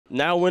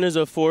Now winners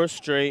of 4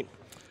 straight,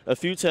 a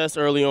few tests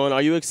early on.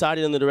 Are you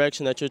excited in the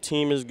direction that your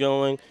team is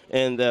going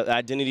and the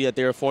identity that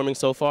they're forming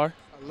so far?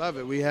 I love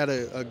it. We had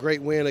a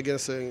great win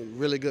against a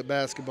really good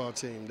basketball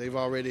team. They've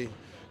already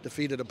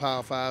defeated a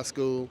Power 5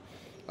 school.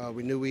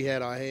 We knew we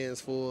had our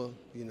hands full.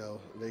 You know,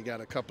 they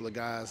got a couple of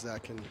guys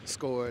that can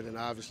score it, and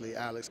obviously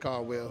Alex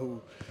Caldwell, who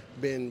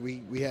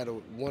we had a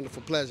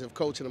wonderful pleasure of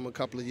coaching him a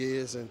couple of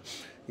years, and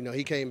you know,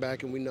 he came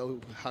back, and we know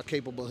how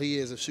capable he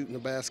is of shooting the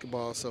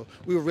basketball. So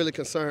we were really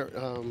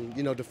concerned,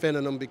 you know,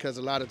 defending him because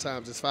a lot of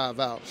times it's 5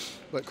 out.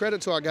 But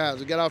credit to our guys.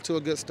 We got off to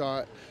a good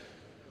start.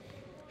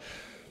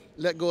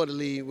 Let go of the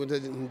lead. We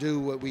didn't do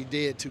what we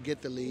did to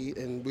get the lead,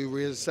 and we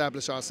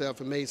reestablished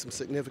ourselves and made some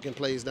significant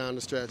plays down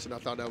the stretch, and I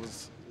thought that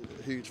was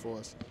huge for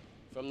us.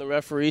 From the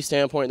referee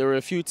standpoint, there were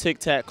a few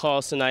tic-tac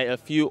calls tonight, a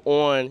few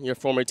on your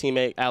former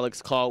teammate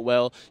Alex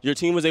Caldwell. Your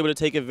team was able to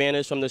take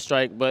advantage from the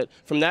strike, but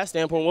from that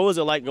standpoint, what was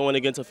it like going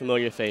against a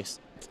familiar face?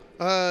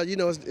 You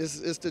know,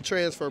 it's the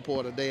transfer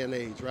portal day and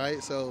age,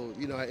 right? So,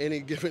 you know, at any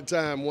given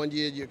time, one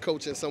year you're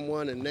coaching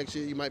someone and next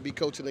year you might be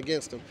coaching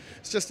against them.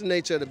 It's just the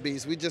nature of the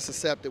beast. We just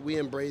accept it. We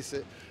embrace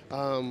it.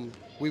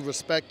 We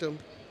respect him.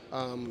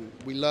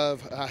 We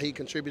love how he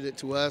contributed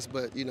to us,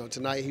 but, you know,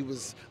 tonight he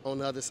was on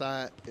the other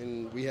side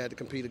and we had to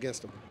compete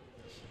against him.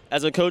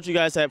 As a coach, you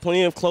guys had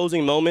plenty of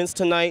closing moments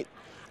tonight.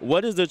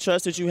 What is the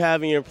trust that you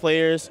have in your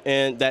players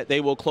and that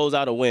they will close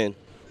out a win?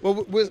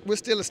 Well, we're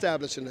still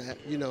establishing that.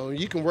 You know,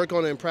 you can work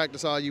on it in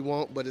practice all you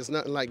want, but it's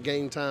nothing like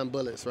game time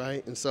bullets,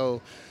 right? And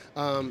so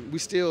we're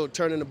still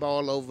turning the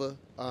ball over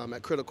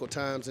at critical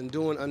times and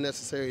doing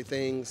unnecessary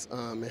things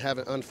and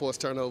having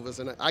unforced turnovers.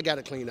 And I got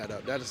to clean that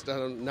up. That is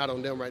not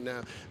on them right now.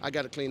 I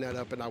got to clean that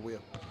up, and I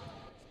will.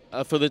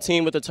 For the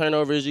team with the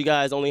turnovers, you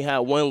guys only had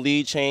 1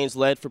 lead change,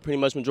 led for pretty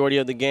much majority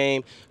of the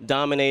game,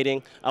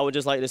 dominating. I would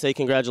just like to say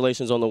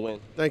congratulations on the win.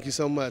 Thank you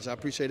so much. I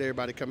appreciate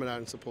everybody coming out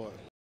and support.